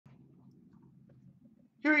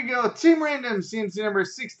Here we go. Team random, C&C number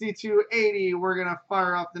 6280. We're going to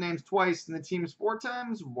fire off the names twice and the teams 4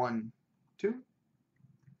 times. 1, 2.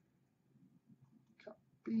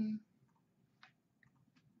 Copy.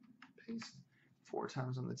 Paste. 4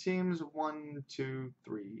 times on the teams. 1, 2,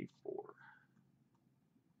 3, 4.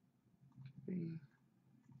 Copy.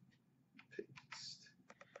 Paste.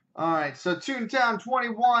 All right, so Toontown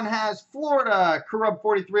 21 has Florida. Corrupt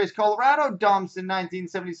 43 has Colorado. Domson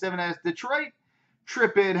 1977 has Detroit.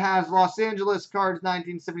 Tripid has Los Angeles. Cards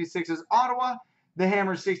 1976 has Ottawa. The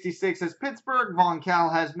Hammer 66 has Pittsburgh. Von Cal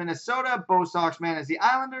has Minnesota. Bo Soxman has the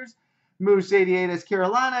Islanders. Moose 88 has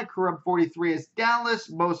Carolina. Corrupt 43 has Dallas.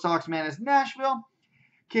 Bo Soxman has Nashville.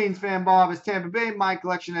 Canes fan Bob has Tampa Bay. My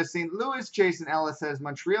collection has St. Louis. Jason Ellis has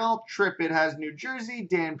Montreal. Tripid has New Jersey.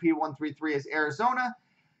 Dan P133 has Arizona.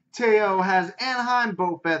 Teo has Anaheim.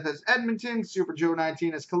 Bo Feth has Edmonton. Super Joe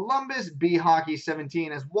 19 has Columbus. B Hockey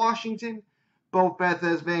 17 has Washington. Bo Feth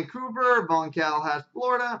has Vancouver. Von Cal has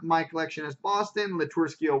Florida. My collection has Boston.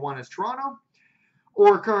 Latursky 01 has Toronto.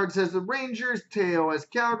 Cards has the Rangers. Teo has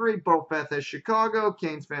Calgary. Bo Feth has Chicago.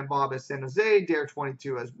 Canes fan Bob has San Jose. Dare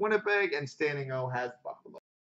 22 has Winnipeg. And Standing O has Buffalo.